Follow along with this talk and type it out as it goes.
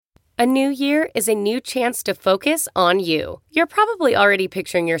A new year is a new chance to focus on you. You're probably already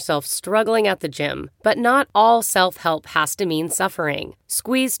picturing yourself struggling at the gym, but not all self-help has to mean suffering.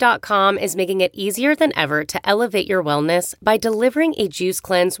 Squeeze.com is making it easier than ever to elevate your wellness by delivering a juice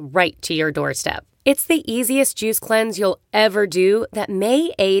cleanse right to your doorstep. It's the easiest juice cleanse you'll ever do that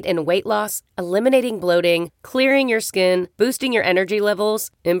may aid in weight loss, eliminating bloating, clearing your skin, boosting your energy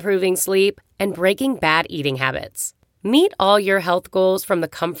levels, improving sleep, and breaking bad eating habits. Meet all your health goals from the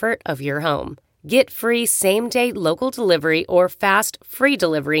comfort of your home. Get free same-day local delivery or fast free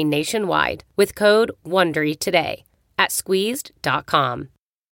delivery nationwide with code WONDERY today at squeezed.com.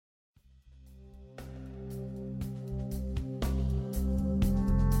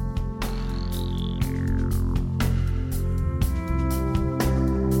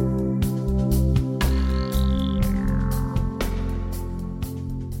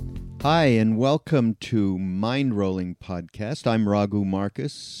 Hi, and welcome to Mind Rolling Podcast. I'm Raghu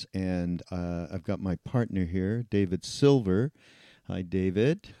Marcus, and I've got my partner here, David Silver. Hi,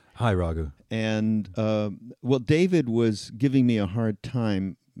 David. Hi, Raghu. And, David was giving me a hard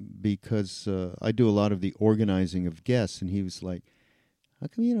time because I do a lot of the organizing of guests, and he was like, how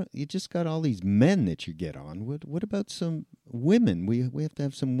come you just got all these men that you get on? What about some women? We have to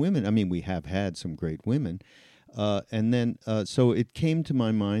have some women. I mean, we have had some great women. So it came to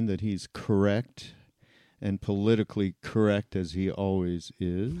my mind that he's correct and politically correct as he always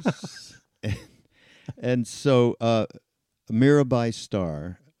is. and so Mirabai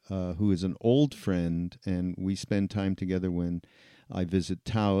Starr, who is an old friend, and we spend time together when I visit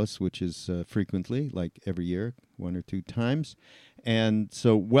Taos, which is frequently, like every year, 1 or 2 times. And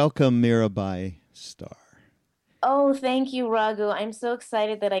so welcome, Mirabai Starr. Oh, thank you, Raghu. I'm so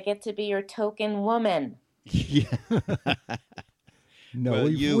excited that I get to be your token woman. Yeah. No,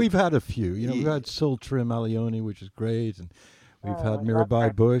 we've had a few. We've had Sultra Malioni, which is great, and we've had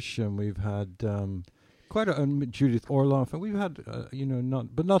Mirabai Bush, and we've had Judith Orloff, and we've had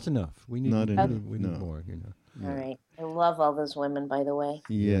not enough. We need more. All right. I love all those women, by the way.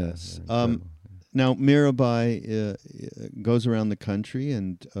 Yes. Now Mirabai goes around the country,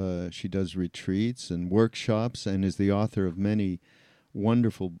 and she does retreats and workshops, and is the author of many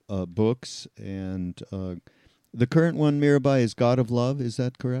wonderful books, and the current one, Mirabai, is God of Love. Is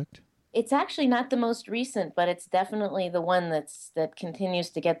that correct? It's actually not the most recent, but it's definitely the one that continues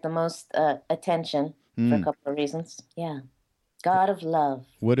to get the most attention for a couple of reasons. Yeah, God of Love.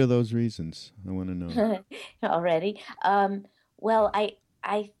 What are those reasons? I want to know. Already.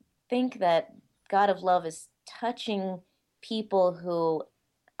 I think that God of Love is touching people who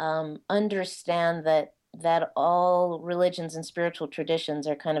understand that all religions and spiritual traditions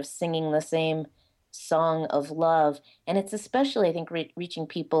are kind of singing the same song of love. And it's especially, I think, reaching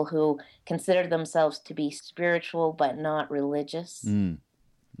people who consider themselves to be spiritual but not religious.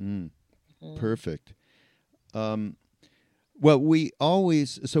 Perfect. We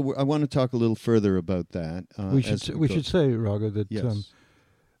always... So I want to talk a little further about that. We should say, Raghu, that yes.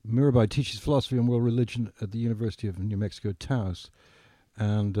 Mirabai teaches philosophy and world religion at the University of New Mexico, Taos,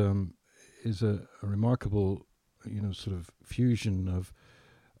 and is a remarkable, sort of fusion of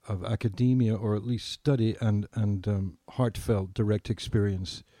academia, or at least study, and heartfelt, direct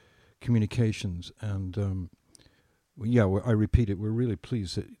experience communications. And I repeat it. We're really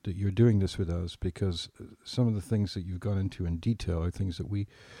pleased that you're doing this with us, because some of the things that you've gone into in detail are things that we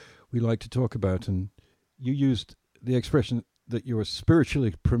like to talk about. And you used the expression that you were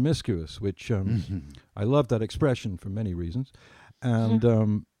spiritually promiscuous, which I love that expression for many reasons.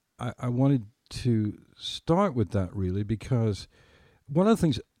 And I wanted to start with that, really, because one of the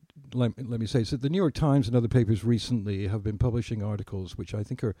things, let me say, is that the New York Times and other papers recently have been publishing articles which I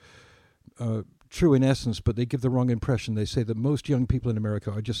think are true in essence, but they give the wrong impression. They say that most young people in America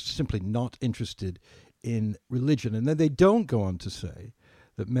are just simply not interested in religion. And then they don't go on to say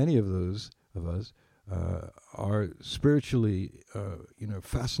that many of us are spiritually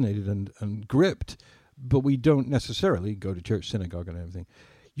fascinated and gripped, but we don't necessarily go to church, synagogue, and everything.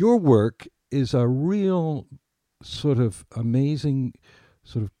 Your work is a real sort of amazing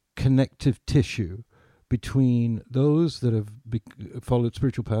sort of connective tissue between those that have followed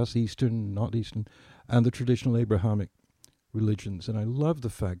spiritual paths, Eastern, not Eastern, and the traditional Abrahamic religions. And I love the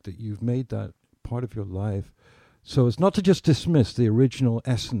fact that you've made that part of your life so as not to just dismiss the original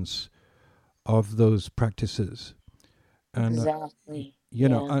essence of those practices. And, exactly.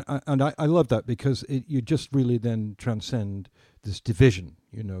 I love that, because you just really then transcend this division,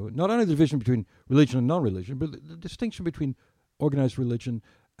 not only the division between religion and non-religion, but the distinction between organized religion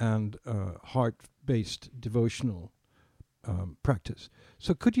and heart-based devotional practice.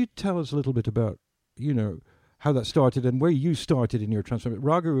 So could you tell us a little bit about, how that started and where you started in your transformation.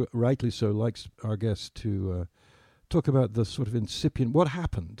 Raghu, rightly so, likes our guests to talk about the sort of incipient, what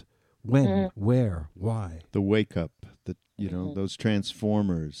happened, when, where, why. The wake up, those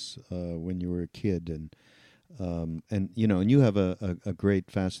transformers when you were a kid, and you have a great,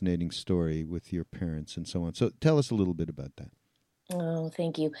 fascinating story with your parents and so on. So tell us a little bit about that. Oh,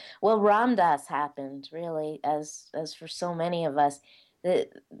 thank you. Well, Ram Dass happened really, as for so many of us. The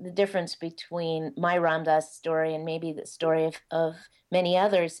difference between my Ram Dass story and maybe the story of many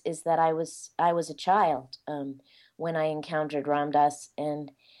others is that I was a child when I encountered Ram Dass,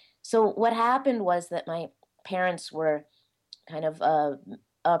 and so what happened was that my parents were kind of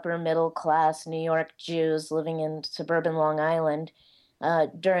upper middle class New York Jews living in suburban Long Island.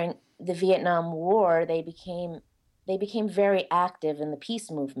 During the Vietnam War, they became very active in the peace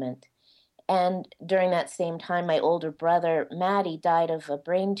movement. And during that same time, my older brother, Matty, died of a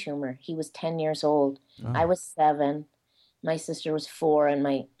brain tumor. He was 10 years old. Oh. I was 7. My sister was 4, and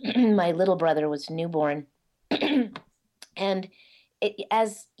my my little brother was newborn. And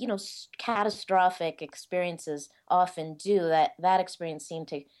as catastrophic experiences often do, that experience seemed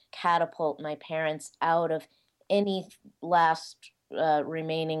to catapult my parents out of any last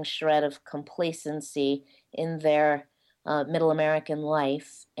remaining shred of complacency in their middle American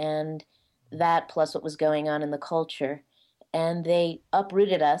life, and that plus what was going on in the culture. And they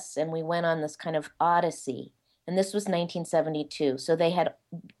uprooted us, and we went on this kind of odyssey. And this was 1972. So they had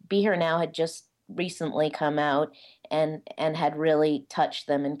Be Here Now had just recently come out and had really touched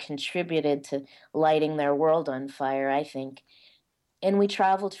them and contributed to lighting their world on fire, I think. And we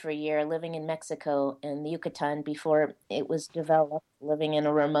traveled for a year, living in Mexico and the Yucatan before it was developed, living in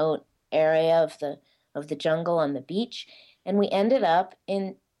a remote area of the jungle on the beach. And we ended up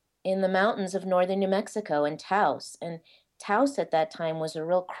in the mountains of northern New Mexico in Taos. And Taos at that time was a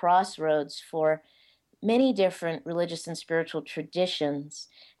real crossroads for many different religious and spiritual traditions,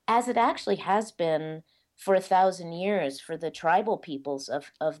 as it actually has been for 1,000 years for the tribal peoples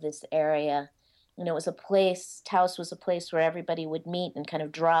of this area. It was a place, Taos was a place where everybody would meet and kind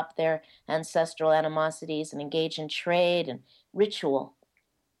of drop their ancestral animosities and engage in trade and ritual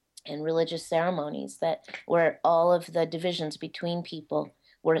and religious ceremonies where all of the divisions between people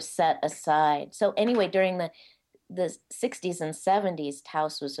were set aside. So anyway, during the 60s and 70s,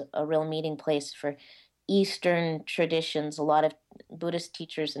 Taos was a real meeting place for Eastern traditions. A lot of Buddhist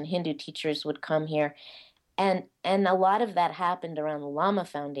teachers and Hindu teachers would come here. And a lot of that happened around the Lama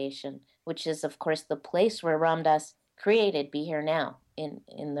Foundation, which is, of course, the place where Ram Dass created Be Here Now in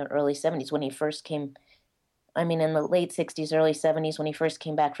the early 70s when he first came. I mean, in the late 60s, early 70s, when he first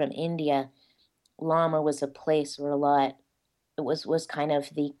came back from India, Lama was a place where it was kind of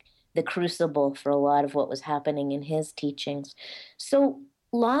the crucible for a lot of what was happening in his teachings. So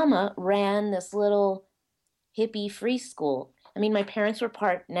Lama ran this little hippie free school. I mean, my parents were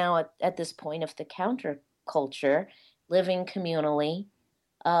part now at this point of the counterculture, living communally.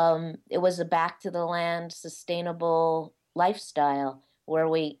 It was a back to the land, sustainable lifestyle where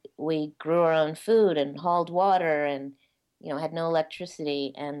we grew our own food and hauled water and had no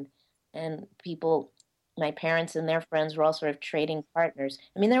electricity, and people, my parents and their friends, were all sort of trading partners.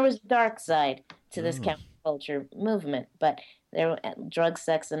 I mean, there was a dark side to this counterculture movement, but drug,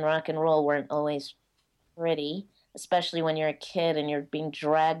 sex, and rock and roll weren't always pretty, especially when you're a kid and you're being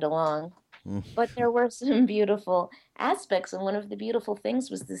dragged along. But there were some beautiful aspects, and one of the beautiful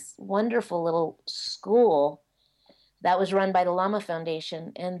things was this wonderful little school that was run by the Lama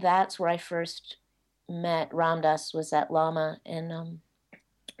Foundation, and that's where I first met Ram Dass, was at Lama. And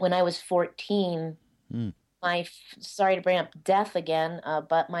when I was 14, sorry to bring up death again,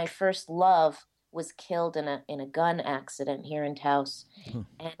 but my first love was killed in a gun accident here in Taos,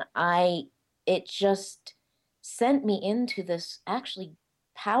 and it just sent me into this actually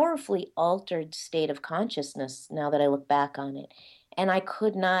powerfully altered state of consciousness now that I look back on it. And I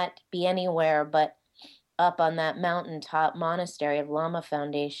could not be anywhere but up on that mountaintop monastery of Lama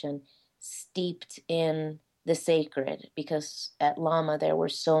Foundation, steeped in the sacred, because at Lama there were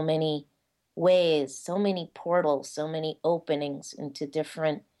so many ways, so many portals, so many openings into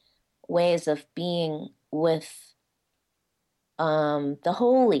different ways of being with the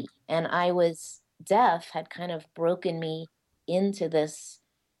holy. And death had kind of broken me into this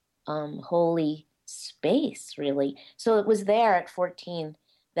holy space, really. So it was there at 14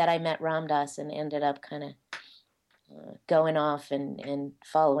 that I met Ram Dass and ended up kind of going off and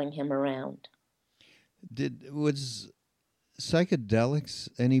following him around. Was psychedelics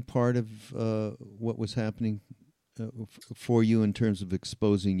any part of what was happening for you in terms of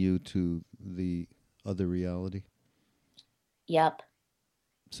exposing you to the other reality? Yep.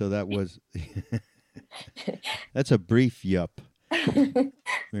 So that was That's a brief yup,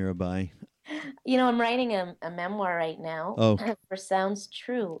 Mirabai. I'm writing a memoir right now Oh, for Sounds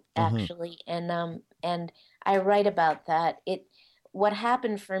True, uh-huh. actually, and I write about that. What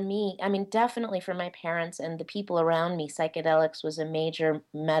happened for me, I mean, definitely for my parents and the people around me, psychedelics was a major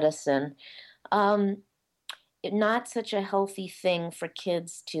medicine. Um, Not such a healthy thing for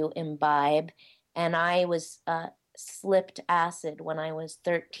kids to imbibe, and I was slipped acid when I was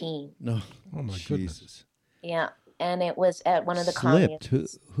 13. No, Oh my goodness. Jesus. Yeah, and it was at one of the Slipped.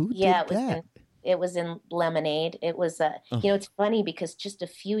 communes. Who Yeah, did that? it was in Lemonade. It was Oh, it's funny because just a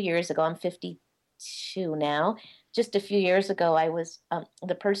few years ago, I'm 52 now. Just a few years ago, I was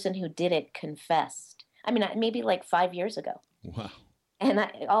the person who did it confessed. I mean, maybe like 5 years ago. wow. And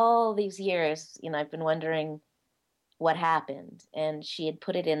all these years, I've been wondering what happened. And she had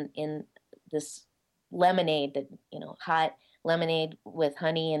put it in this lemonade that, hot lemonade with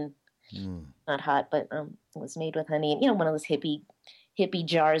honey and Mm. not hot, but it was made with honey and one of those hippie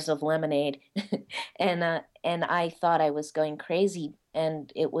jars of lemonade. And I thought I was going crazy,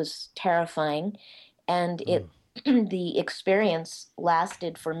 and it was terrifying. And Oh, the experience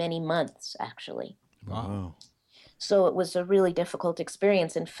lasted for many months, actually. Wow. wow. So it was a really difficult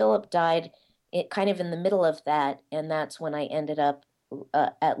experience. And Philip died kind of in the middle of that. And that's when I ended up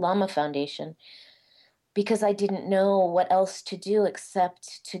at Lama Foundation, because I didn't know what else to do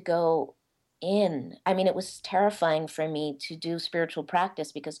except to go in. I mean, it was terrifying for me to do spiritual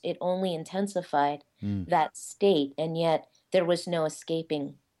practice because it only intensified Mm. that state. And yet there was no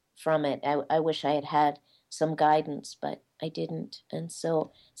escaping from it. I wish I had had some guidance, but I didn't. And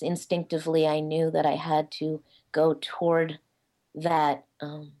so instinctively, I knew that I had to go toward that,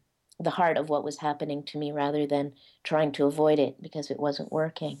 the heart of what was happening to me, rather than trying to avoid it because it wasn't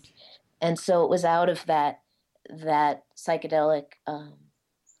working. And so it was out of that psychedelic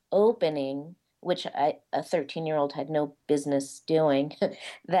opening, which a 13-year-old had no business doing,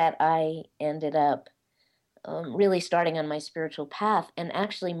 that I ended up really starting on my spiritual path. And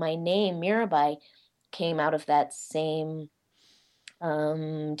actually, my name Mirabai came out of that same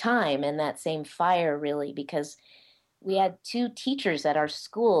time and that same fire, really, because we had two teachers at our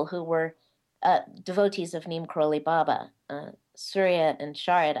school who were devotees of Neem Karoli Baba, Surya and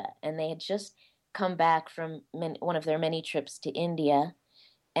Sharada, and they had just come back from one of their many trips to India,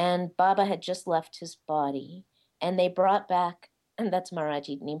 and Baba had just left his body, and they brought back, and that's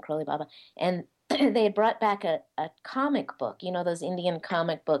Maharaji Neem Karoli Baba, and they had brought back a comic book, those Indian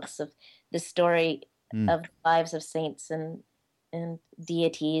comic books of the story Mm. of the lives of saints and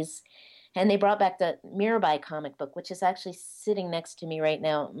deities. And they brought back the Mirabai comic book, which is actually sitting next to me right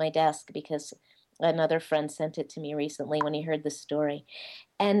now at my desk because another friend sent it to me recently when he heard the story.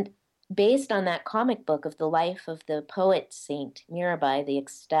 And based on that comic book of the life of the poet saint Mirabai, the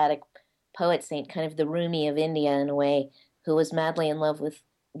ecstatic poet saint, kind of the Rumi of India in a way, who was madly in love with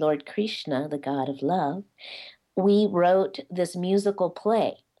Lord Krishna, the god of love, we wrote this musical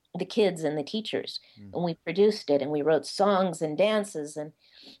play, the kids and the teachers, and we produced it, and we wrote songs and dances, and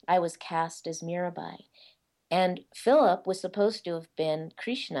I was cast as Mirabai. And Philip was supposed to have been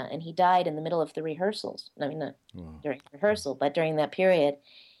Krishna, and he died in the middle of the rehearsals. I mean, not Wow. during rehearsal, but during that period.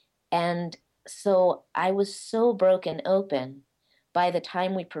 And so I was so broken open by the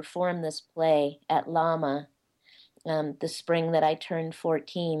time we performed this play at Lama, the spring that I turned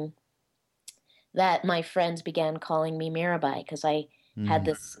 14, that my friends began calling me Mirabai because I had Mm.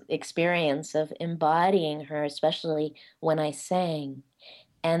 this experience of embodying her, especially when I sang.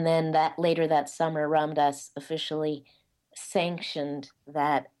 And then later that summer, Ram Dass officially sanctioned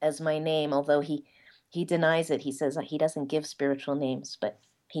that as my name, although he denies it. He says he doesn't give spiritual names, but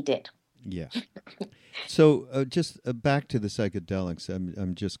he did. Yeah. So just back to the psychedelics.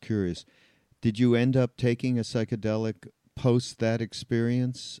 I'm just curious. Did you end up taking a psychedelic post that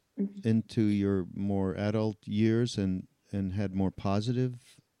experience into your more adult years and had more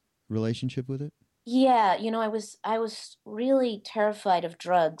positive relationship with it? Yeah, I was really terrified of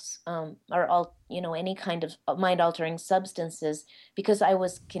drugs, or any kind of mind-altering substances, because I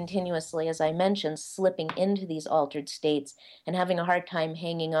was continuously, as I mentioned, slipping into these altered states and having a hard time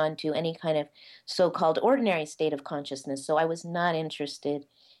hanging on to any kind of so-called ordinary state of consciousness. So I was not interested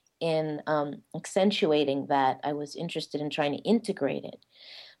in accentuating that. I was interested in trying to integrate it.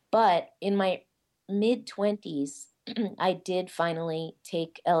 But in my mid 20s, I did finally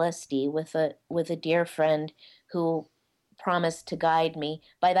take LSD with a dear friend who promised to guide me.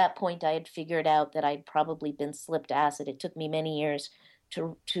 By that point, I had figured out that I'd probably been slipped acid. It took me many years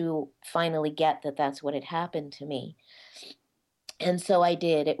to finally get that that's what had happened to me. And so I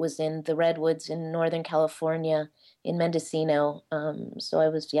did. It was in the Redwoods in Northern California, in Mendocino. So I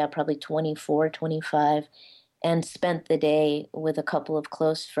was, yeah, probably 24, 25, and spent the day with a couple of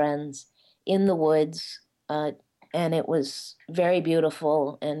close friends in the woods. And it was very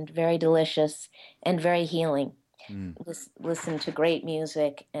beautiful and very delicious and very healing. Mm. Listen to great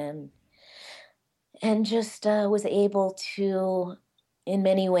music and just was able to, in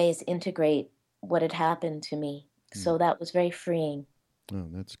many ways, integrate what had happened to me. Mm. So that was very freeing. Oh,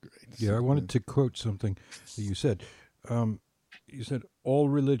 that's great. Yeah, I wanted to quote something that you said. You said all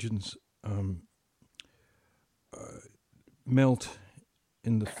religions melt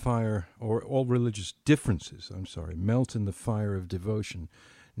in the fire, or all religious differences, melt in the fire of devotion.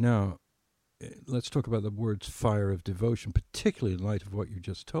 Now, let's talk about the words fire of devotion, particularly in light of what you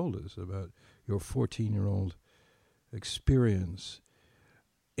just told us about your 14-year-old experience.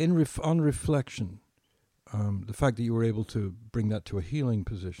 On reflection, the fact that you were able to bring that to a healing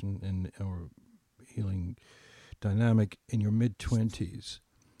position or healing dynamic in your mid-20s,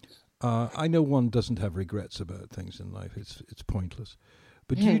 I know one doesn't have regrets about things in life. It's pointless.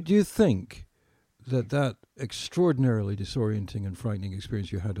 But do you think that extraordinarily disorienting and frightening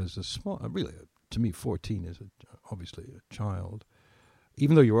experience you had as a small, really, to me, 14 is obviously a child,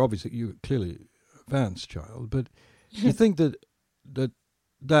 even though you're clearly advanced child, but do you think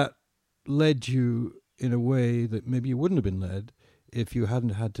that led you in a way that maybe you wouldn't have been led if you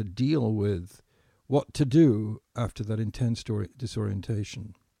hadn't had to deal with what to do after that intense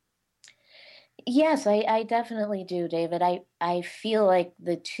disorientation? Yes, I definitely do, David. I feel like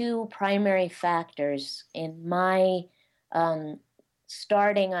the two primary factors in my um,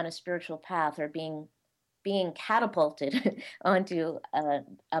 starting on a spiritual path or being catapulted onto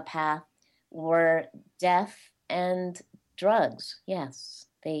a path were death and drugs. Yes,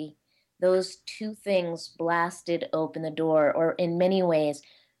 those two things blasted open the door, or in many ways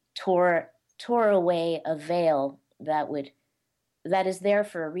tore away a veil that is there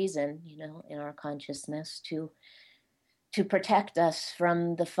for a reason, in our consciousness to protect us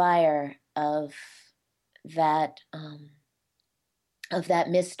from the fire that um, of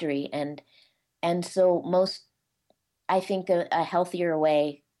that mystery, and so I think a healthier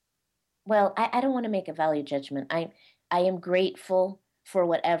way. Well, I don't want to make a value judgment. I am grateful for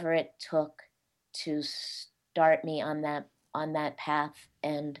whatever it took to start me on that path,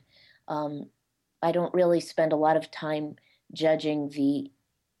 and I don't really spend a lot of time judging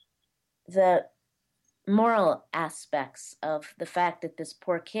the moral aspects of the fact that this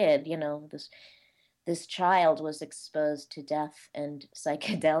poor kid, this child was exposed to death and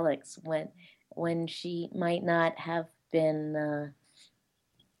psychedelics when she might not have been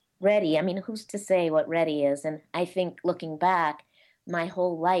ready. I mean, who's to say what ready is? And I think looking back, my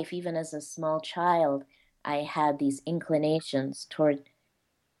whole life, even as a small child, I had these inclinations toward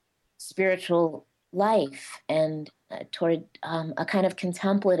spiritual life and toward a kind of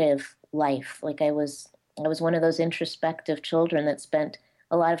contemplative life. Like I was one of those introspective children that spent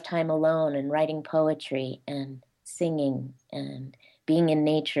a lot of time alone and writing poetry and singing and being in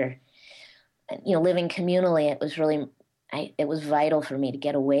nature. And, living communally, it was vital for me to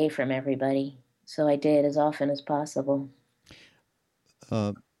get away from everybody. So I did as often as possible.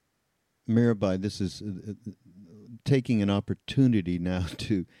 Mirabai, this is taking an opportunity now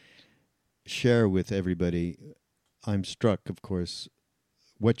to share with everybody. I'm struck, of course,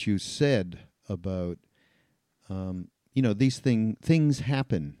 what you said about, these things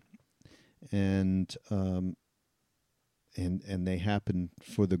happen, and they happen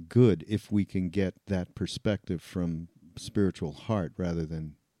for the good if we can get that perspective from spiritual heart rather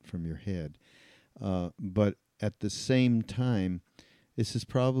than from your head. But at the same time, this is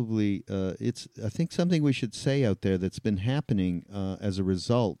probably it's I think something we should say out there that's been happening as a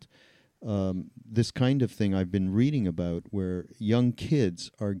result. This kind of thing I've been reading about, where young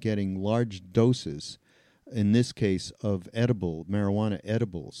kids are getting large doses, in this case of marijuana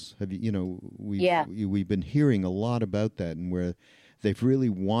edibles. We've been hearing a lot about that, and where they've really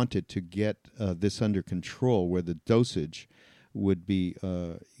wanted to get this under control, where the dosage would be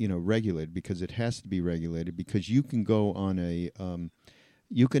regulated, because it has to be regulated, because you can go on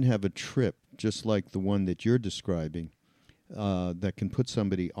you can have a trip just like the one that you're describing, that can put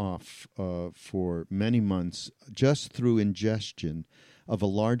somebody off for many months just through ingestion of a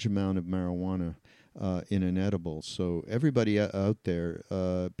large amount of marijuana in an edible. So everybody out there,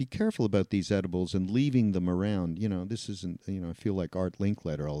 be careful about these edibles and leaving them around. This isn't, I feel like Art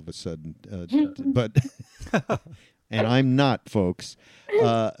Linkletter all of a sudden, but... And I'm not, folks.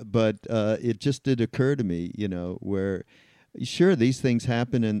 But it just did occur to me, where Sure, these things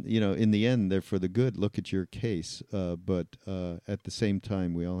happen, and in the end, they're for the good. Look at your case, but at the same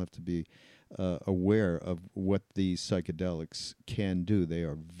time, we all have to be aware of what these psychedelics can do. They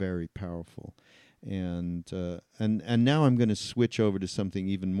are very powerful, and now I'm going to switch over to something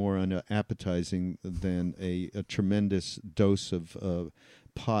even more unappetizing than a tremendous dose of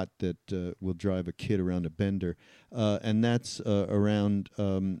pot that will drive a kid around a bender, and that's around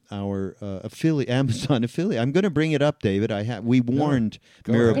our Amazon affiliate. I'm going to bring it up, David. We warned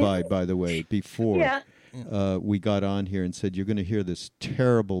Mirabai, by the way, before we got on here, and said you're going to hear this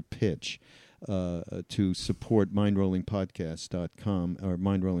terrible pitch to support mindrollingpodcast.com or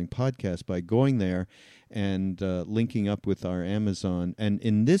Mindrolling Podcast by going there and linking up with our Amazon. And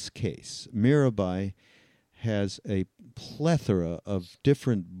in this case, Mirabai has a plethora of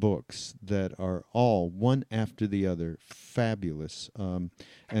different books that are all, one after the other, fabulous. And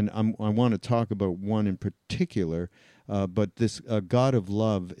I want to talk about one in particular, but this God of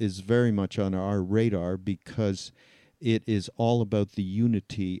Love is very much on our radar because it is all about the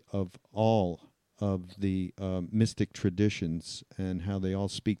unity of all of the mystic traditions and how they all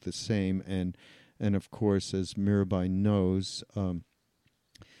speak the same. And of course, as Mirabai knows,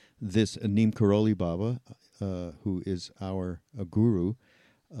 this Neem Karoli Baba, who is our guru,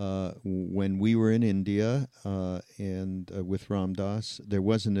 when we were in India and with Ram Dass, there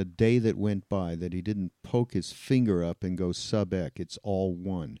wasn't a day that went by that he didn't poke his finger up and go sub-ek. It's all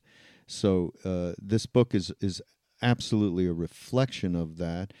one. So this book is absolutely a reflection of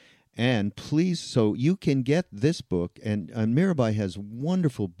that. And please, so you can get this book, and Mirabai has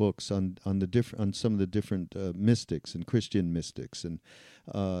wonderful books on some of the different mystics and Christian mystics, and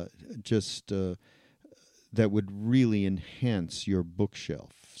that would really enhance your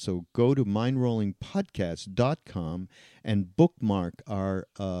bookshelf. So go to mindrollingpodcast.com and bookmark our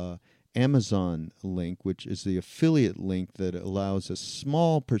Amazon link, which is the affiliate link that allows a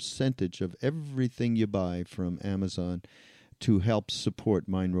small percentage of everything you buy from Amazon to help support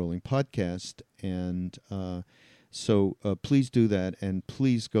Mindrolling Podcast. And so please do that, and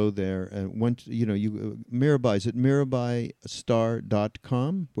please go there. And once Mirabai, is it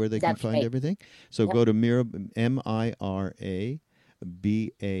mirabaistarr.com where they can find everything? So go to MirabaisTarr,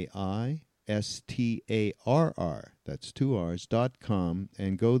 that's 2 R's.com,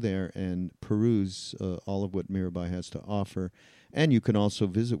 and go there and peruse all of what Mirabai has to offer. And you can also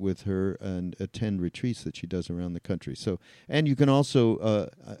visit with her and attend retreats that she does around the country. So, and you can also,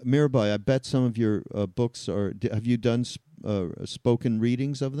 Mirabai, I bet some of your books have you done spoken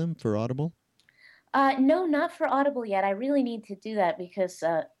readings of them for Audible? No, not for Audible yet. I really need to do that because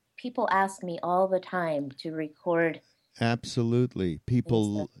people ask me all the time to record. Absolutely.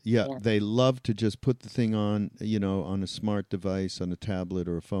 People, they love to just put the thing on, on a smart device, on a tablet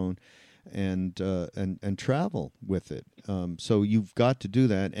or a phone, and travel with it. So you've got to do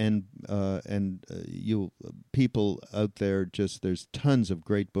that, and people out there, there's tons of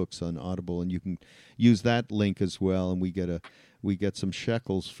great books on Audible, and you can use that link as well, and we get some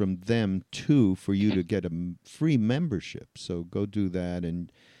shekels from them too for you to get a free membership. So go do that.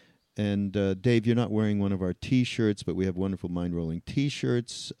 And Dave, you're not wearing one of our T-shirts, but we have wonderful Mind Rolling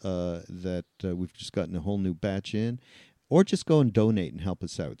T-shirts that we've just gotten a whole new batch in. Or just go and donate and help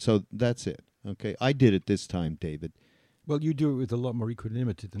us out. So that's it. Okay, I did it this time, David. Well, you do it with a lot more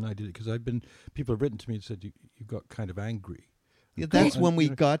equanimity than I did it, because people have written to me and said you got kind of angry. Yeah, that's when we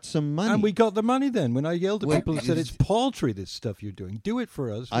got some money. And we got the money then. When I yelled at people and said, it's paltry, this stuff you're doing. Do it for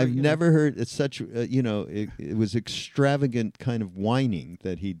us. I've never heard such, it was extravagant kind of whining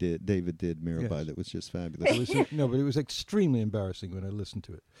that David did, Mirabai. Yes. That was just fabulous. But it was extremely embarrassing when I listened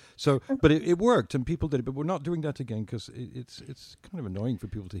to it. So, but it worked, and people did it. But we're not doing that again, because it's kind of annoying for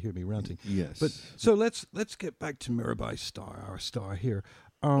people to hear me ranting. Yes. But so let's get back to Mirabai Starr, our star here.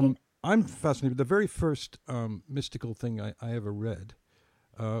 I'm fascinated. The very first mystical thing I ever read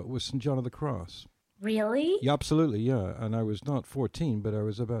was St. John of the Cross. Really? Yeah, absolutely, yeah. And I was not 14, but I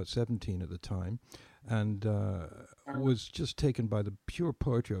was about 17 at the time, and was just taken by the pure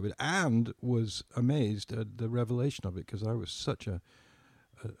poetry of it, and was amazed at the revelation of it, because I was such a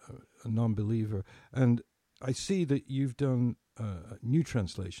non-believer. And I see that you've done new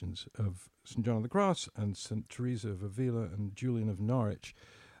translations of St. John of the Cross and St. Teresa of Avila and Julian of Norwich.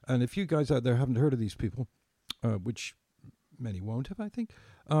 And if you guys out there haven't heard of these people, which many won't have, I think,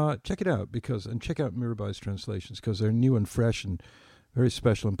 check it out, and check out Mirabai's translations, because they're new and fresh and very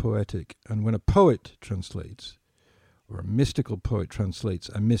special and poetic. And when a poet translates, or a mystical poet translates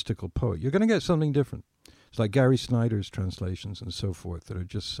a mystical poet, you're going to get something different. It's like Gary Snyder's translations and so forth that are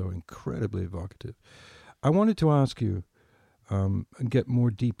just so incredibly evocative. I wanted to ask you and get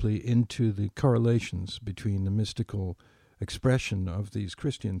more deeply into the correlations between the mystical expression of these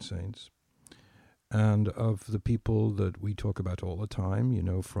Christian saints and of the people that we talk about all the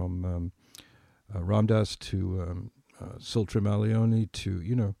time, from Ramdas to Sultra Malioni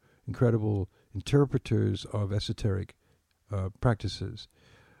to, incredible interpreters of esoteric practices.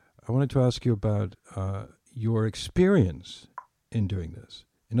 I wanted to ask you about your experience in doing this.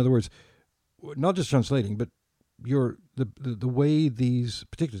 In other words, not just translating, but the way these,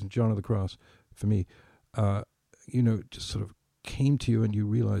 particularly John of the Cross, for me, just sort of came to you and you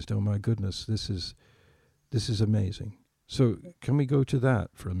realized, oh my goodness, this is amazing. So can we go to that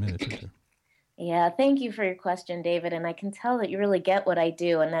for a minute or two? Yeah, thank you for your question, David. And I can tell that you really get what I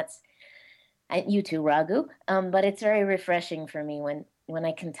do, and that's you too, Raghu. But it's very refreshing for me when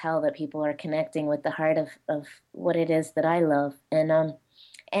I can tell that people are connecting with the heart of what it is that I love.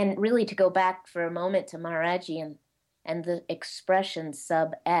 And really to go back for a moment to Maharaji and the expression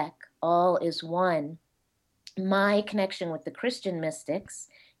sub ek, all is one. My connection with the Christian mystics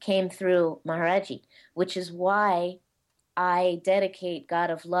came through Maharaji, which is why I dedicate God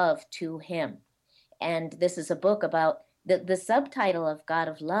of Love to him. And this is a book about, the subtitle of God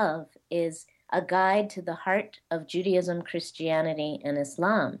of Love is A Guide to the Heart of Judaism, Christianity, and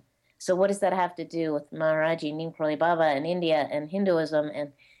Islam. So what does that have to do with Maharaji, Neem Karoli Baba, and India, and Hinduism,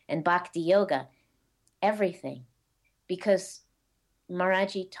 and Bhakti Yoga? Everything. Because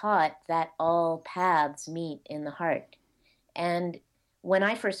Maharaji taught that all paths meet in the heart. And when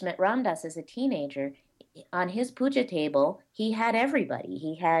I first met Ramdas as a teenager, on his puja table, he had everybody.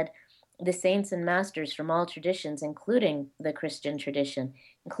 He had the saints and masters from all traditions, including the Christian tradition,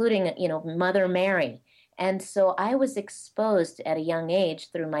 including, Mother Mary. And so I was exposed at a young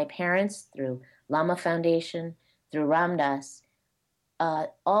age through my parents, through Lama Foundation, through Ramdas,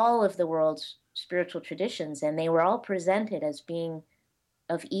 all of the world's spiritual traditions, and they were all presented as being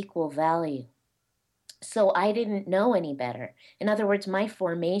of equal value. So I didn't know any better. In other words, my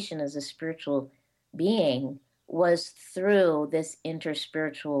formation as a spiritual being was through this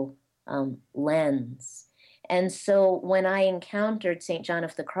interspiritual lens. And so when I encountered St. John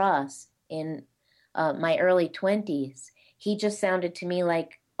of the Cross in my early 20s, he just sounded to me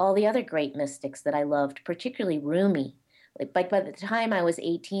like all the other great mystics that I loved, particularly Rumi. Like by the time I was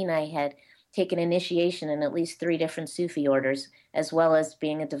 18, I had taken initiation in at least 3 different Sufi orders, as well as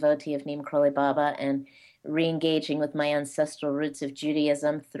being a devotee of Neem Karoli Baba and re-engaging with my ancestral roots of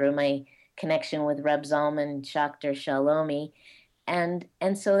Judaism through my connection with Reb Zalman Shakhtar Shalomi. And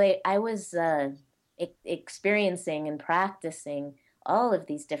so I was experiencing and practicing all of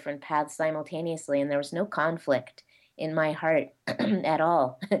these different paths simultaneously, and there was no conflict in my heart at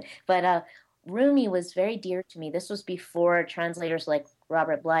all. But Rumi was very dear to me. This was before translators like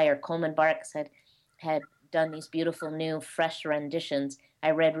Robert Bly or Coleman Barks had done these beautiful new fresh renditions.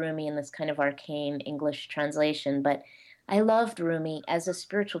 I read Rumi in this kind of arcane English translation, but I loved Rumi as a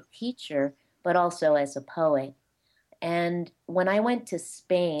spiritual teacher, but also as a poet. And when I went to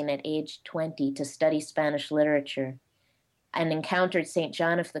Spain at age 20 to study Spanish literature and encountered St.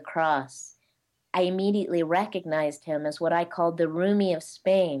 John of the Cross, I immediately recognized him as what I called the Rumi of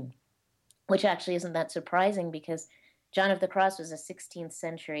Spain, which actually isn't that surprising because John of the Cross was a 16th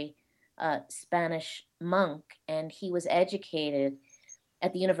century Spanish monk, and he was educated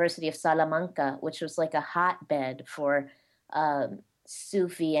at the University of Salamanca, which was like a hotbed for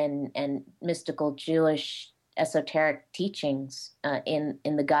Sufi and mystical Jewish esoteric teachings in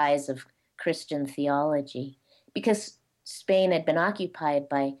the guise of Christian theology, because Spain had been occupied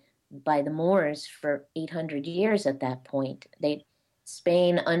by the Moors for 800 years at that point.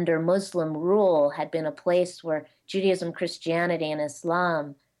 Spain under Muslim rule had been a place where Judaism, Christianity, and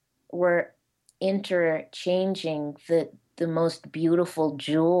Islam were interchanging the most beautiful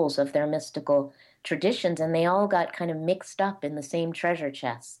jewels of their mystical traditions, and they all got kind of mixed up in the same treasure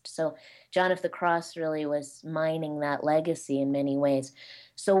chest. So John of the Cross really was mining that legacy in many ways.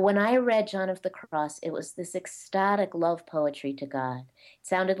 So when I read John of the Cross, it was this ecstatic love poetry to God. It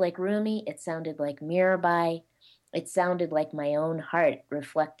sounded like Rumi, it sounded like Mirabai, it sounded like my own heart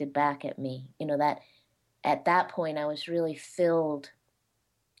reflected back at me. That at that point I was really filled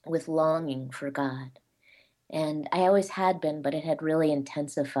with longing for God. And I always had been, but it had really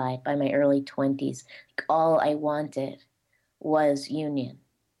intensified by my early 20s. All I wanted was union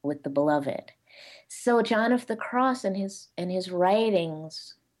with the beloved. So John of the Cross and his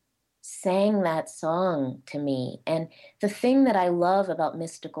writings sang that song to me. And the thing that I love about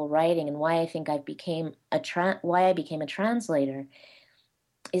mystical writing and why I think why I became a translator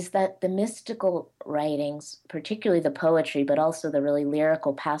is that the mystical writings, particularly the poetry, but also the really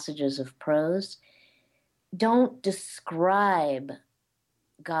lyrical passages of prose, don't describe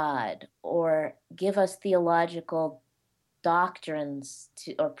God or give us theological doctrines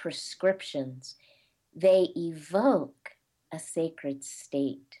or prescriptions, they evoke a sacred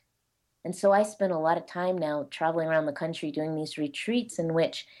state. And so I spend a lot of time now traveling around the country doing these retreats in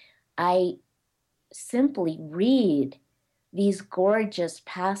which I simply read these gorgeous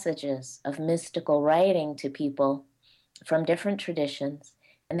passages of mystical writing to people from different traditions.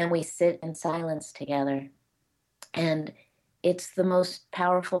 And then we sit in silence together. And it's the most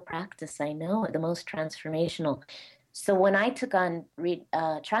powerful practice I know, the most transformational. So when I took on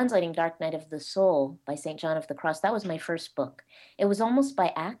translating Dark Night of the Soul by St. John of the Cross, that was my first book. It was almost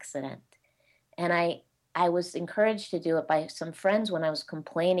by accident. And I was encouraged to do it by some friends when I was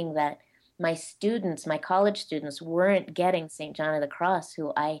complaining that my students, my college students, weren't getting St. John of the Cross,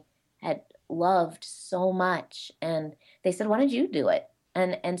 who I had loved so much. And they said, why don't you do it?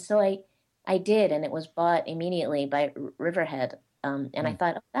 And so I did, and it was bought immediately by Riverhead. And I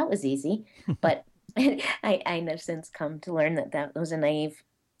thought, oh, that was easy. But I have since come to learn that that was a naive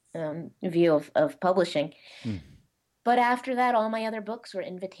view of publishing. But after that, all my other books were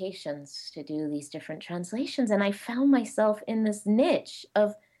invitations to do these different translations. And I found myself in this niche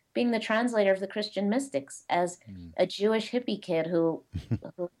of being the translator of the Christian mystics as a Jewish hippie kid who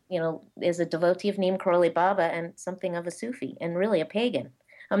is a devotee of Neem Karoli Baba and something of a Sufi and really a pagan.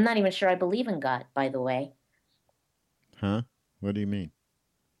 I'm not even sure I believe in God, by the way. Huh? What do you mean?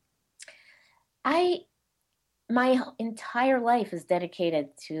 My entire life is dedicated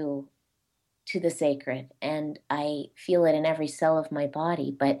to the sacred, and I feel it in every cell of my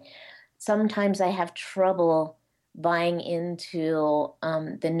body. But sometimes I have trouble buying into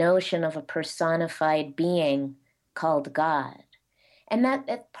the notion of a personified being called God. And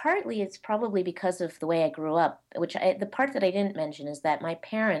that partly it's probably because of the way I grew up, the part that I didn't mention is that my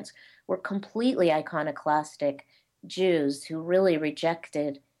parents were completely iconoclastic Jews who really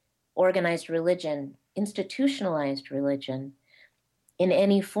rejected organized religion, institutionalized religion in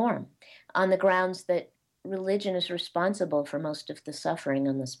any form, on the grounds that religion is responsible for most of the suffering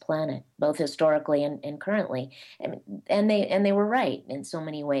on this planet, both historically and currently. And they were right in so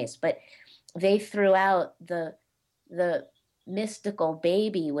many ways, but they threw out the mystical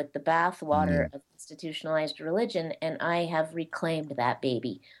baby with the bathwater of institutionalized religion, and I have reclaimed that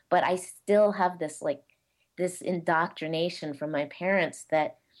baby. But I still have this indoctrination from my parents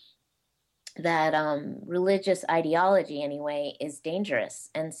that religious ideology anyway is dangerous.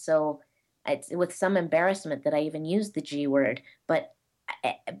 And so it's with some embarrassment that I even use the G word,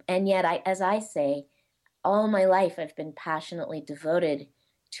 and yet as I say, all my life I've been passionately devoted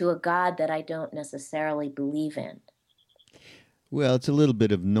to a God that I don't necessarily believe in. Well, it's a little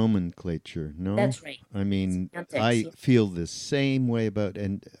bit of nomenclature, no? That's right. I mean, Semantics, I yeah. feel the same way about,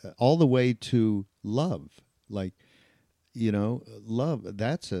 and all the way to love. Like, love,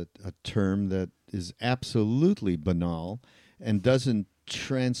 that's a term that is absolutely banal and doesn't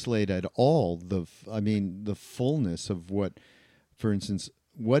translate at all the fullness of what, for instance,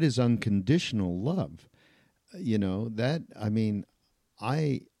 what is unconditional love?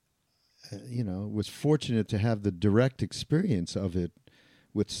 I was fortunate to have the direct experience of it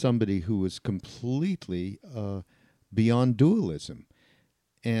with somebody who was completely beyond dualism.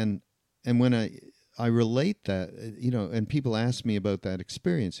 And when I relate that, and people ask me about that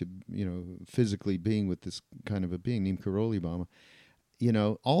experience, physically being with this kind of a being, Neem Karoli Baba,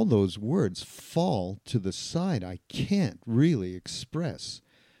 all those words fall to the side. I can't really express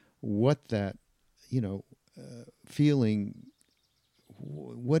what that, feeling,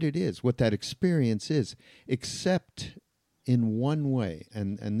 what it is, what that experience is, except in one way.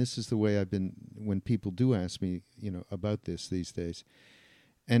 And this is the way I've been, when people do ask me, about this these days.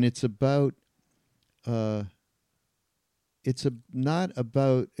 And it's about, there's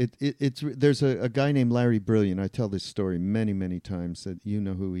a guy named Larry Brilliant. I tell this story many, many times that you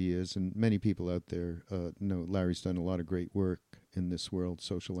know who he is, and many people out there know Larry's done a lot of great work in this world,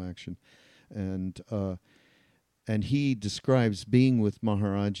 social action. And he describes being with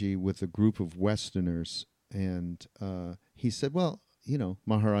Maharaji with a group of Westerners, and he said, well,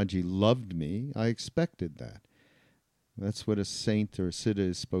 Maharaji loved me. I expected that. That's what a saint or a siddha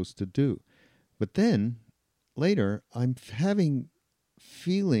is supposed to do. But then, later, I'm having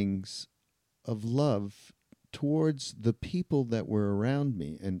feelings of love towards the people that were around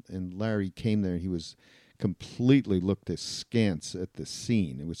me. And Larry came there, and he was completely looked askance at the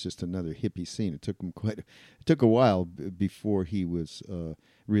scene. It was just another hippie scene. It took a while before he was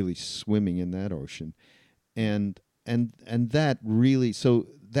really swimming in that ocean. And that really, so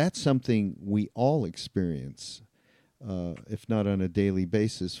that's something we all experience, if not on a daily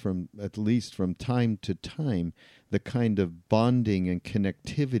basis, at least from time to time, the kind of bonding and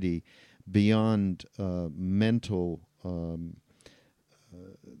connectivity beyond mental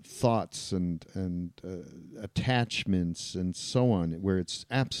thoughts and attachments and so on, where it's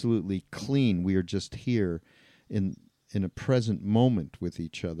absolutely clean. We are just here in a present moment with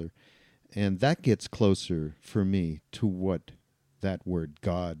each other, and that gets closer for me to what that word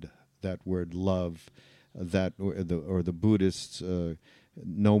God, that word love, that or the Buddhists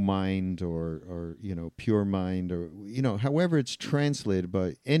no mind, or pure mind, or however it's translated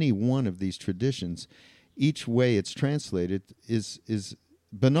by any one of these traditions. Each way it's translated is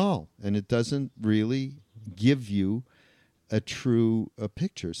banal, and it doesn't really give you a true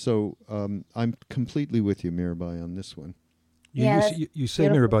picture. So I'm completely with you, Mirabai, on this one. You say,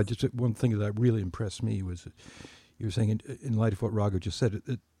 beautiful. Mirabai, just one thing that really impressed me was that you were saying, in light of what Raghu just said,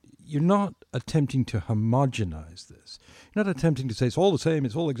 that you're not attempting to homogenize this. You're not attempting to say it's all the same,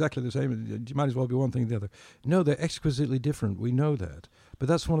 it's all exactly the same, you might as well be one thing or the other. No, they're exquisitely different. We know that. But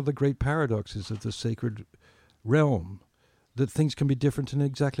that's one of the great paradoxes of the sacred realm, that things can be different and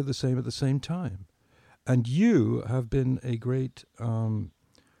exactly the same at the same time. And you have been a great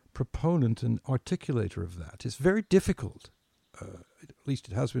proponent and articulator of that. It's very difficult, at least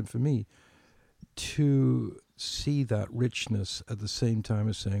it has been for me, to see that richness at the same time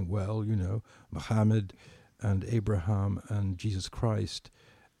as saying, well, Muhammad and Abraham and Jesus Christ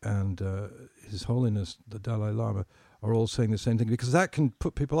and His Holiness, the Dalai Lama, are all saying the same thing, because that can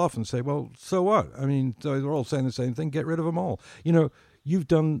put people off and say, well, so what? I mean, they're all saying the same thing, get rid of them all. You've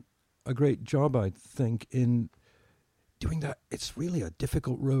done a great job, I think, in doing that. It's really a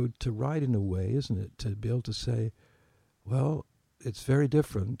difficult road to ride in a way, isn't it? To be able to say, well, it's very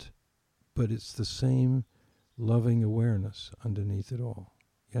different, but it's the same loving awareness underneath it all.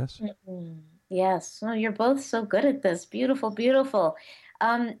 Yes? Mm-hmm. Yes. Oh, you're both so good at this. Beautiful, beautiful.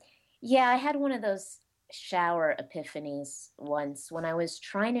 Yeah, I had one of those shower epiphanies once when I was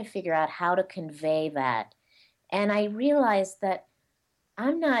trying to figure out how to convey that. And I realized that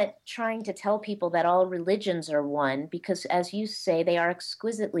I'm not trying to tell people that all religions are one, because, as you say, they are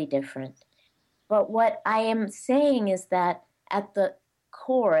exquisitely different. But what I am saying is that at the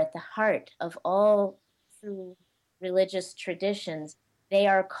core, at the heart of all true religious traditions, they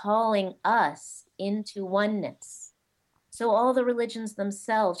are calling us into oneness. So all the religions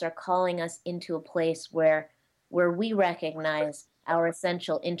themselves are calling us into a place where we recognize our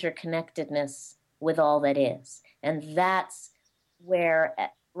essential interconnectedness with all that is. And that's where,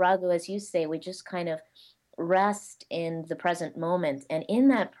 Raghu, as you say, we just kind of rest in the present moment. And in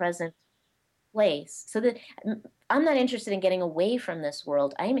that present place, so that I'm not interested in getting away from this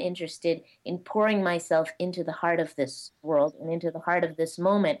world. I'm interested in pouring myself into the heart of this world and into the heart of this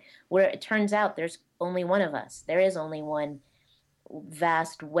moment, where it turns out there's only one of us. There is only one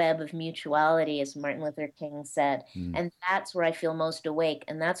vast web of mutuality, as Martin Luther King said. And that's where I feel most awake.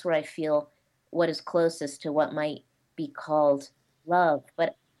 And that's where I feel what is closest to what might be called love.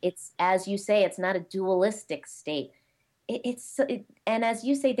 But it's, as you say, it's not a dualistic state. And as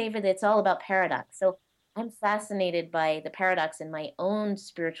you say, David, it's all about paradox. So I'm fascinated by the paradox in my own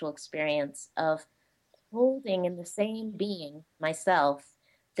spiritual experience of holding in the same being, myself,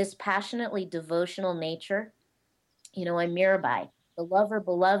 this passionately devotional nature. I'm Mirabai. The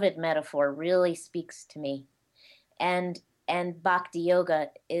lover-beloved metaphor really speaks to me. And Bhakti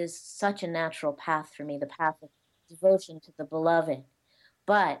Yoga is such a natural path for me, the path of devotion to the beloved.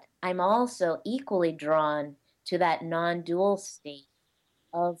 But I'm also equally drawn to that non-dual state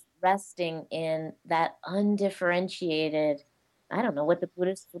of resting in that undifferentiated, I don't know what the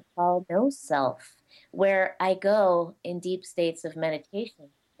Buddhists would call no self, where I go in deep states of meditation,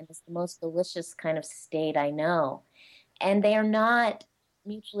 and it's the most delicious kind of state I know. And they are not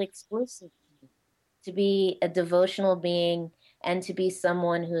mutually exclusive to me. To be a devotional being and to be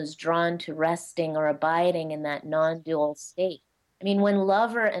someone who's drawn to resting or abiding in that non-dual state. I mean, when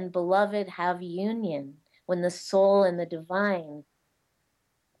lover and beloved have union, when the soul and the divine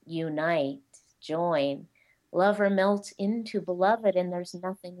unite, join, lover melts into beloved, and there's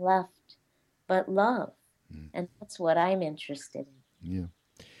nothing left but love. And that's what I'm interested in. Yeah.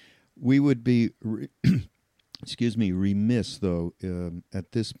 We would be, remiss, though,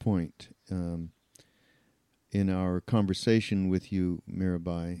 at this point in our conversation with you,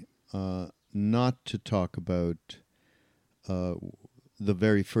 Mirabai, not to talk about the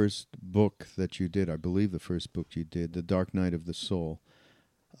very first book that you did. I believe the first book you did, The Dark Night of the Soul.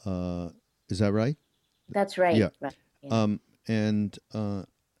 Is that right? That's right. Yeah. Right. Yeah. And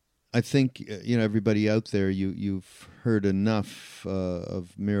I think everybody out there, you've heard enough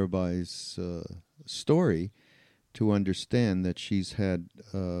of Mirabai's story to understand that she's had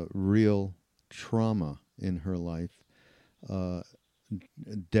real trauma in her life.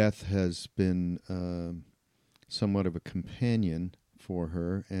 Death has been somewhat of a companion for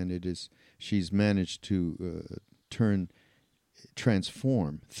her, and she's managed to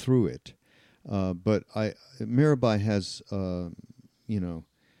transform through it. But Mirabai has,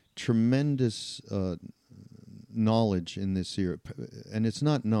 tremendous knowledge in this area, and it's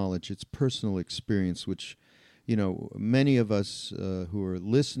not knowledge; it's personal experience, which, many of us who are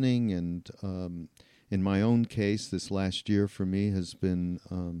listening, and in my own case, this last year for me has been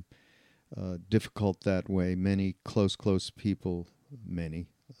difficult that way. Many close people,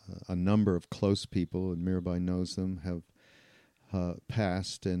 a number of close people, and Mirabai knows them, have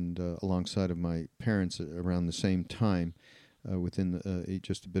passed, and alongside of my parents around the same time, within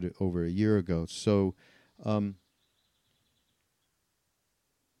just a bit over a year ago. So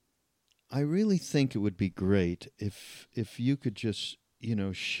I really think it would be great if you could just,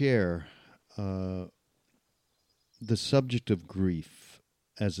 share the subject of grief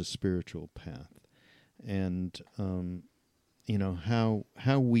as a spiritual path, and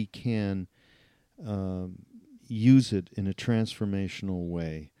how we can use it in a transformational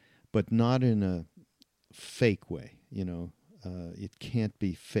way, but not in a fake way. It can't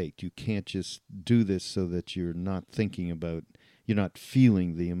be faked. You can't just do this so that you're not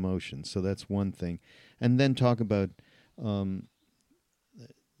feeling the emotion. So that's one thing. And then talk about,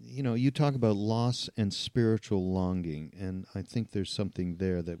 you talk about loss and spiritual longing, and I think there's something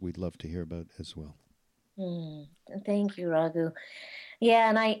there that we'd love to hear about as well. Thank you, Raghu. Yeah,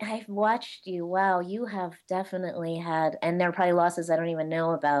 and I've watched you. Wow, you have definitely had, and there are probably losses I don't even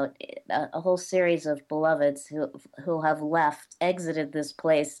know about, a whole series of beloveds who have exited this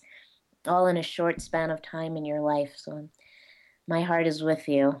place, all in a short span of time in your life. So my heart is with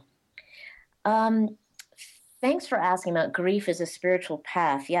you. Thanks for asking about grief as a spiritual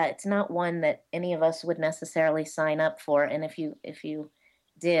path. Yeah, it's not one that any of us would necessarily sign up for, and if you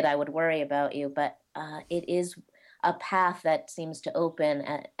did, I would worry about you. But it is a path that seems to open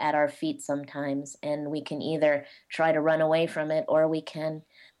at our feet sometimes, and we can either try to run away from it or we can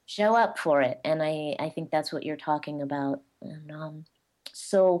show up for it. And I think that's what you're talking about. And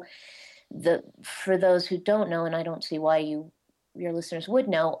so for those who don't know, and I don't see why your listeners would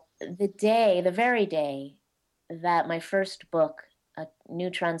know, the very day that my first book, a new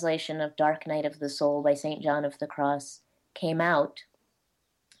translation of Dark Night of the Soul by St. John of the Cross, came out,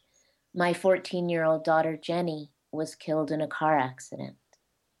 my 14-year-old daughter Jenny was killed in a car accident.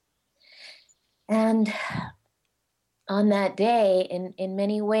 And on that day, in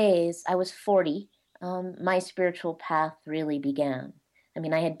many ways, I was 40, my spiritual path really began. I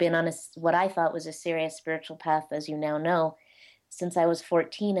mean, I had been on what I thought was a serious spiritual path, as you now know, since I was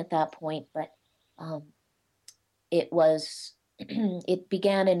 14 at that point, but it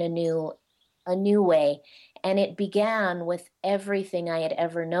began in a new way, and it began with everything I had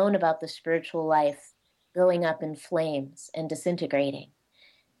ever known about the spiritual life going up in flames and disintegrating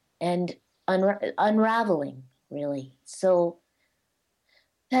and unraveling, really. So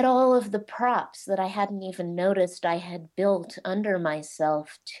that all of the props that I hadn't even noticed I had built under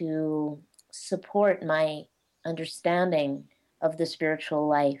myself to support my understanding of the spiritual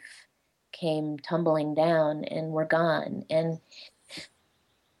life came tumbling down and were gone. And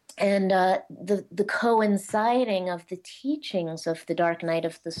the coinciding of the teachings of the Dark Night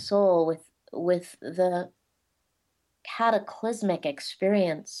of the Soul with the cataclysmic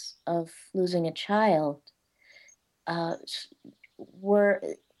experience of losing a child were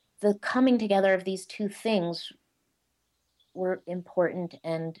the coming together of these two things were important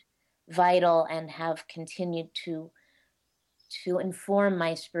and vital and have continued to inform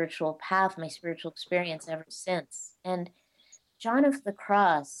my spiritual path, my spiritual experience ever since. And John of the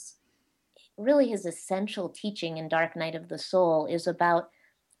Cross, really his essential teaching in Dark Night of the Soul is about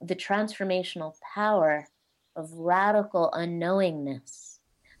the transformational power of radical unknowingness.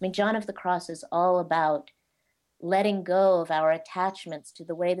 I mean, John of the Cross is all about letting go of our attachments to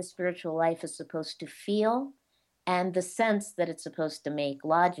the way the spiritual life is supposed to feel and the sense that it's supposed to make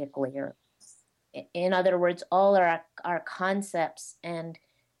logically. Or, in other words, all our concepts and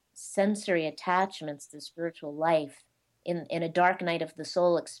sensory attachments to spiritual life in a Dark Night of the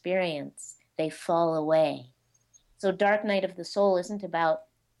Soul experience, they fall away. So Dark Night of the Soul isn't about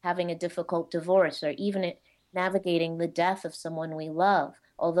having a difficult divorce or even navigating the death of someone we love,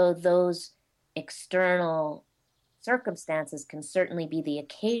 although those external circumstances can certainly be the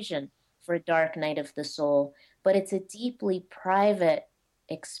occasion for a Dark Night of the Soul, but it's a deeply private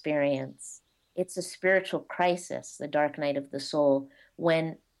experience. It's a spiritual crisis, the Dark Night of the Soul,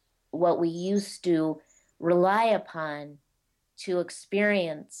 when what we used to rely upon to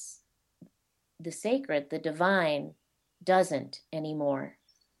experience the sacred, the divine, doesn't anymore.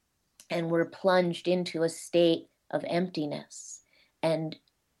 and were plunged into a state of emptiness and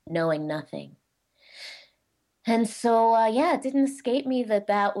knowing nothing. And so, yeah, it didn't escape me that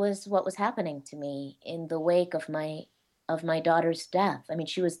that was what was happening to me in the wake of my daughter's death. I mean,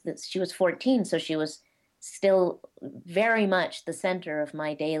 she was 14, so she was still very much the center of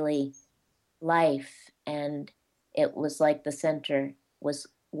my daily life, and it was like the center was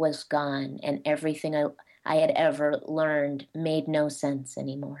gone, and everything I had ever learned made no sense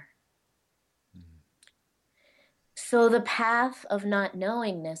anymore. So the path of not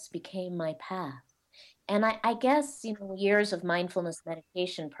knowingness became my path. And I guess, years of mindfulness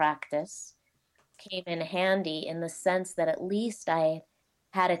meditation practice came in handy in the sense that at least I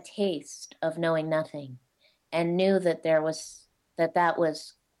had a taste of knowing nothing and knew that that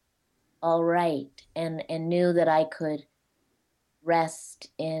was all right, and knew that I could rest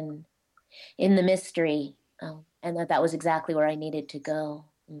in the mystery, and that was exactly where I needed to go.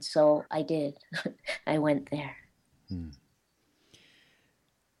 And so I did. I went there.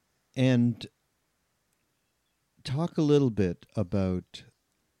 And talk a little bit about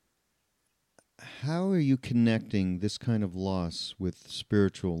how are you connecting this kind of loss with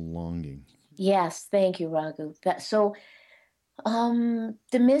spiritual longing? Yes, thank you, Raghu.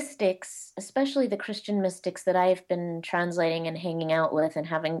 The mystics, especially the Christian mystics that I've been translating and hanging out with and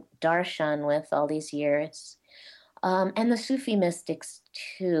having darshan with all these years, and the Sufi mystics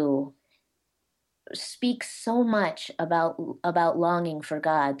too, speak so much about longing for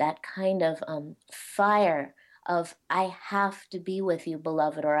God, that kind of fire of I have to be with you,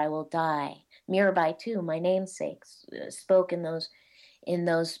 beloved, or I will die. Mirabai too, my namesake, spoke in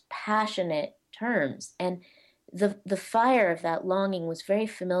those passionate terms, and the fire of that longing was very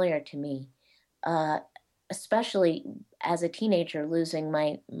familiar to me, uh, especially as a teenager losing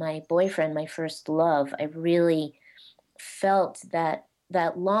my boyfriend, my first love. I really felt that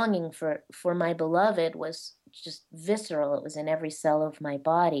longing for my beloved was just visceral. It was in every cell of my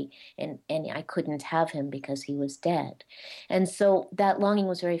body, and I couldn't have him because he was dead. And so that longing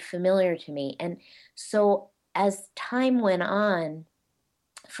was very familiar to me. And so as time went on,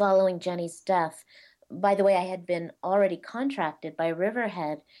 following Jenny's death, by the way, I had been already contracted by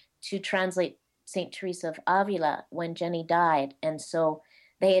Riverhead to translate St. Teresa of Avila when Jenny died. And so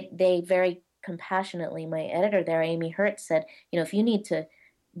they very compassionately, my editor there, Amy Hertz, said, if you need to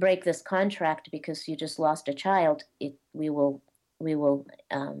break this contract because you just lost a child, we will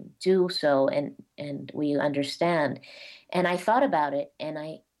do so, and we understand. And I thought about it, and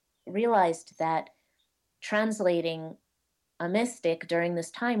I realized that translating a mystic during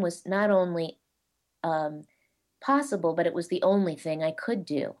this time was not only um, possible, but it was the only thing I could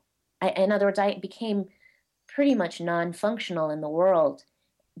do. In other words, I became pretty much non-functional in the world.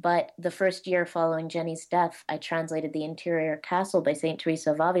 But the first year following Jenny's death, I translated The Interior Castle by St.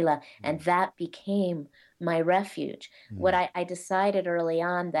 Teresa of Avila, and that became my refuge. What I decided early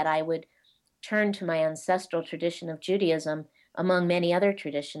on that I would turn to my ancestral tradition of Judaism, among many other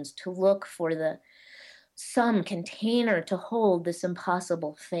traditions, to look for some container to hold this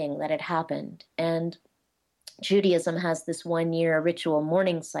impossible thing that had happened. And Judaism has this 1 year ritual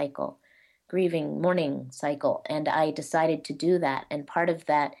mourning cycle, grieving mourning cycle, and I decided to do that. And part of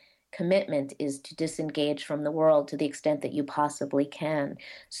that commitment is to disengage from the world to the extent that you possibly can.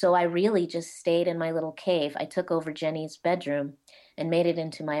 So I really just stayed in my little cave. I took over Jenny's bedroom and made it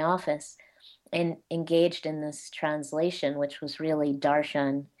into my office and engaged in this translation, which was really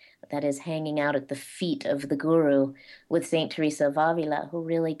darshan, that is hanging out at the feet of the guru, with St. Teresa of Avila, who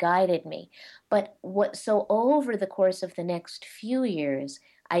really guided me. But so over the course of the next few years,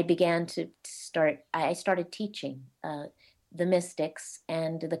 I started teaching the mystics,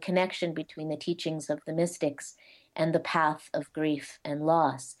 and the connection between the teachings of the mystics and the path of grief and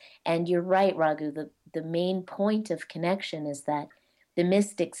loss. And you're right, Raghu, the main point of connection is that the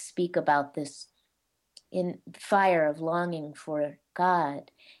mystics speak about this in fire of longing for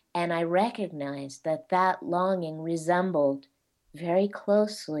God. And I recognized that longing resembled very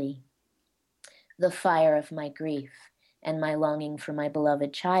closely the fire of my grief and my longing for my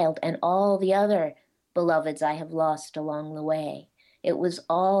beloved child and all the other beloveds I have lost along the way. They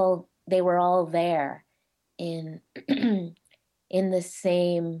were all there in, in the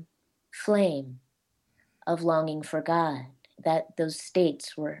same flame of longing for God, that those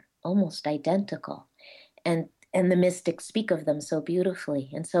states were almost identical. And the mystics speak of them so beautifully.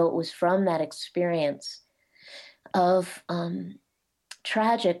 And so it was from that experience of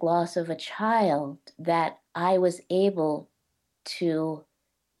tragic loss of a child that I was able to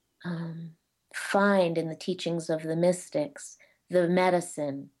find in the teachings of the mystics the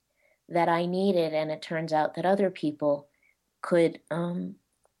medicine that I needed. And it turns out that other people could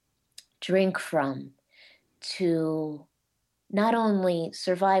drink from, to not only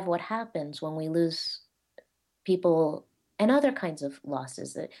survive what happens when we lose people and other kinds of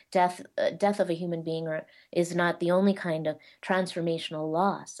losses. Death of a human being is not the only kind of transformational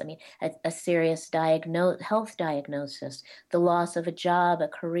loss. I mean, a serious health diagnosis, the loss of a job, a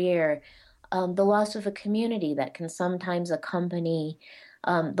career, the loss of a community that can sometimes accompany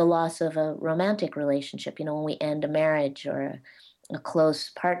the loss of a romantic relationship. You know, when we end a marriage or a close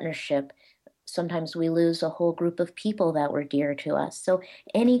partnership, sometimes we lose a whole group of people that were dear to us. So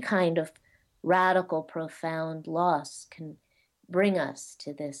any kind of radical, profound loss can bring us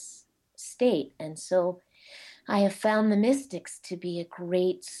to this state. And so I have found the mystics to be a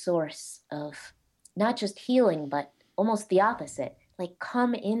great source of not just healing, but almost the opposite. Like,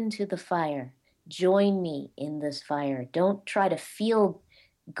 come into the fire, join me in this fire. Don't try to feel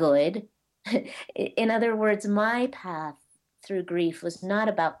good. In other words, my path through grief was not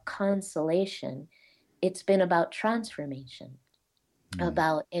about consolation, it's been about transformation.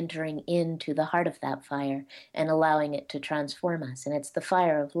 About entering into the heart of that fire and allowing it to transform us. And it's the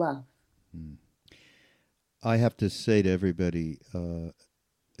fire of love. I have to say to everybody,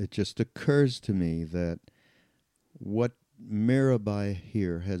 it just occurs to me that what Mirabai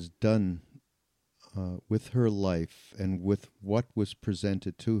here has done with her life and with what was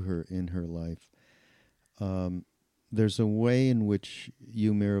presented to her in her life, there's a way in which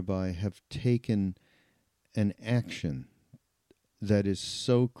you, Mirabai, have taken an action that is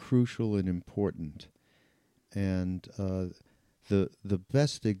so crucial and important, and the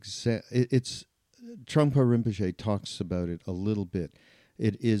best it's Trungpa Rinpoche talks about it a little bit.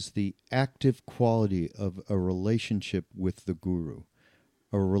 It is the active quality of a relationship with the guru,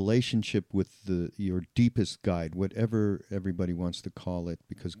 a relationship with your deepest guide, whatever everybody wants to call it,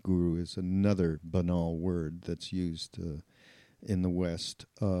 because guru is another banal word that's used in the West,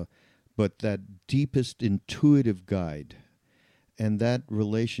 but that deepest intuitive guide. And that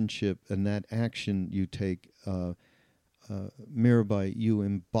relationship and that action you take, Mirabai, you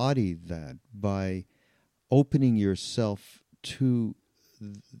embody that by opening yourself to,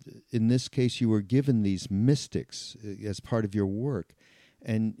 in this case, you were given these mystics as part of your work,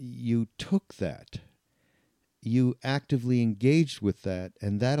 and you took that. You actively engaged with that,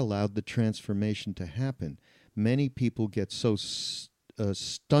 and that allowed the transformation to happen. Many people get so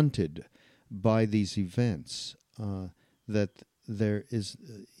stunted by these events that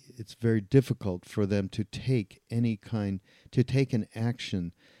it's very difficult for them to take an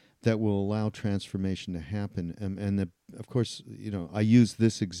action that will allow transformation to happen. And of course, I use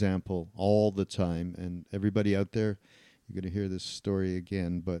this example all the time, and everybody out there, you're going to hear this story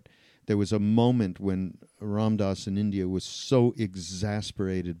again, but there was a moment when Ram Dass in India was so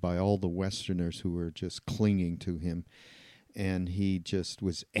exasperated by all the Westerners who were just clinging to him, and he just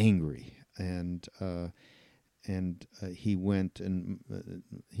was angry, and he went and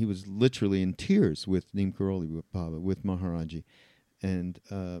he was literally in tears with Neem Karoli Baba, with Maharaji. And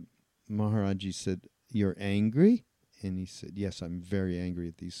Maharaji said, "You're angry?" And he said, "Yes, I'm very angry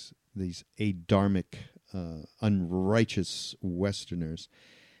at these adharmic, unrighteous Westerners."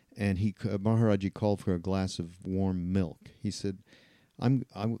 And Maharaji called for a glass of warm milk. He said,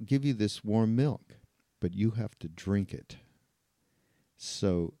 I will give you this warm milk, but you have to drink it.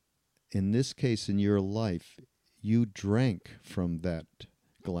 So in this case, in your life, you drank from that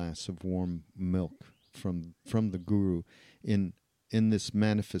glass of warm milk from the Guru in this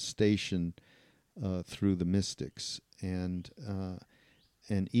manifestation through the mystics, and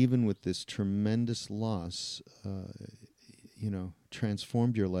even with this tremendous loss,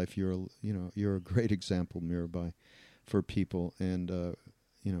 transformed your life. You're a great example, Mirabai, for people, and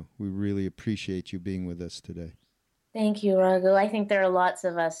we really appreciate you being with us today. Thank you, Raghu. I think there are lots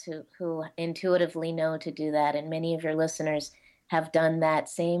of us who intuitively know to do that, and many of your listeners have done that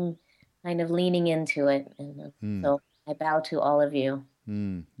same kind of leaning into it. And so I bow to all of you.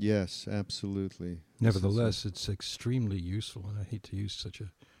 Yes, absolutely. Nevertheless, it's extremely useful, and I hate to use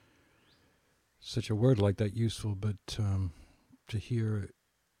such a word like that, useful, but to hear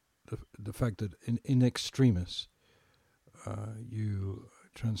the fact that in extremis, you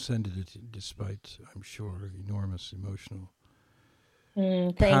transcended it despite, I'm sure, enormous emotional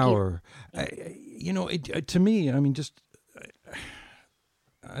power. To me, I mean,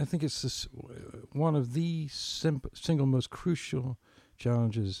 I think it's one of the single most crucial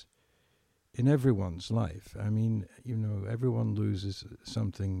challenges in everyone's life. I mean, everyone loses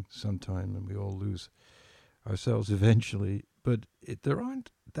something sometime, and we all lose ourselves eventually, but there aren't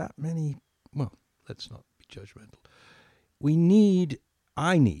that many. Well, let's not be judgmental.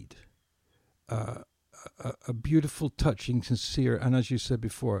 I need a beautiful, touching, sincere, and as you said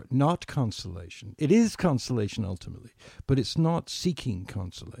before, not consolation. It is consolation ultimately, but it's not seeking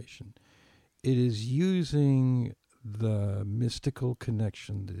consolation. It is using the mystical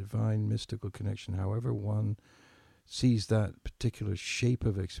connection, the divine mystical connection, however one sees that particular shape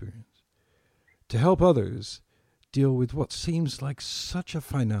of experience, to help others deal with what seems like such a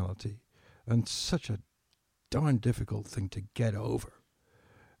finality and such a darn difficult thing to get over.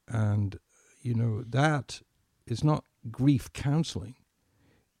 And, that is not grief counseling.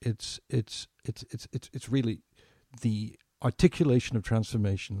 It's really the articulation of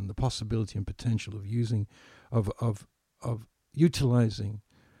transformation and the possibility and potential of utilizing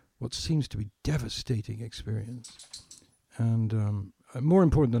what seems to be devastating experience. And more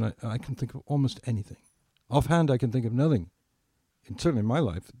important than I can think of almost anything. Offhand, I can think of nothing, certainly in my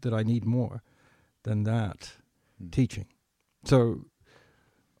life, that I need more than that teaching. So,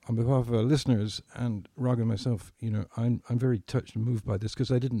 on behalf of our listeners and Rag and myself, I'm very touched and moved by this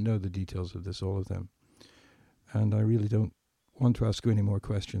because I didn't know the details of this, all of them. And I really don't want to ask you any more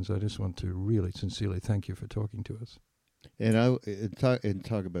questions. I just want to really sincerely thank you for talking to us. And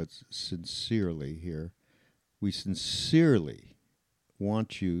talk about sincerely here. We sincerely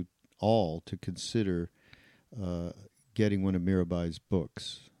want you all to consider getting one of Mirabai's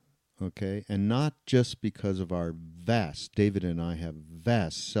books, okay? And not just because of our David and I have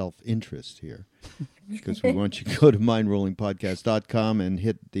vast self-interest here, because we want you to go to mindrollingpodcast.com and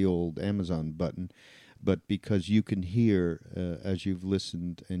hit the old Amazon button, but because you can hear, as you've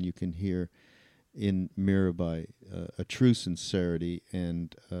listened, and you can hear in Mirabai a true sincerity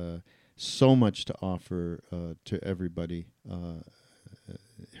and so much to offer to everybody,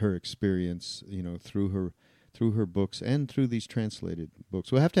 her experience, through her books and through these translated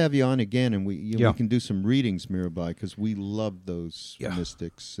books. We'll have to have you on again, and we can do some readings, Mirabai, because we love those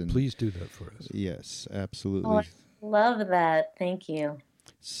mystics. And please do that for us. Yes, absolutely. Oh, I love that. Thank you.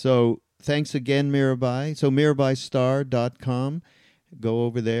 So thanks again, Mirabai. So mirabaistarr.com. Go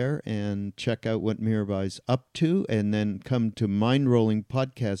over there and check out what Mirabai's up to, and then come to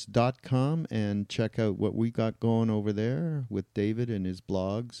mindrollingpodcast.com and check out what we got going over there with David and his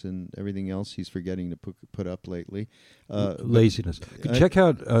blogs and everything else he's forgetting to put up lately. Laziness. Check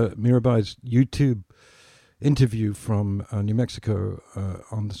out Mirabai's YouTube interview from New Mexico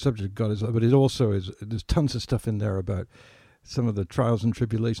on the subject of God is Love, but it also there's tons of stuff in there about some of the trials and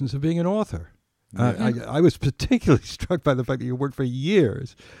tribulations of being an author. I was particularly struck by the fact that you worked for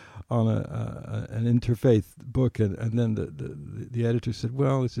years on an interfaith book, and then the editor said,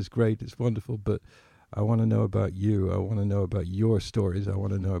 well, this is great, it's wonderful, but I want to know about you. I want to know about your stories. I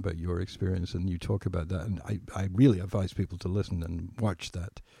want to know about your experience, and you talk about that. And I really advise people to listen and watch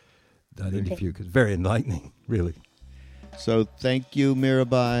that interview, because it's very enlightening, really. So thank you,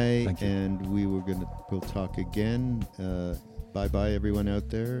 Mirabai. Thank you. And we'll talk again. Bye-bye, everyone out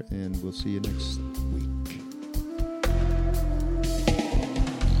there, and we'll see you next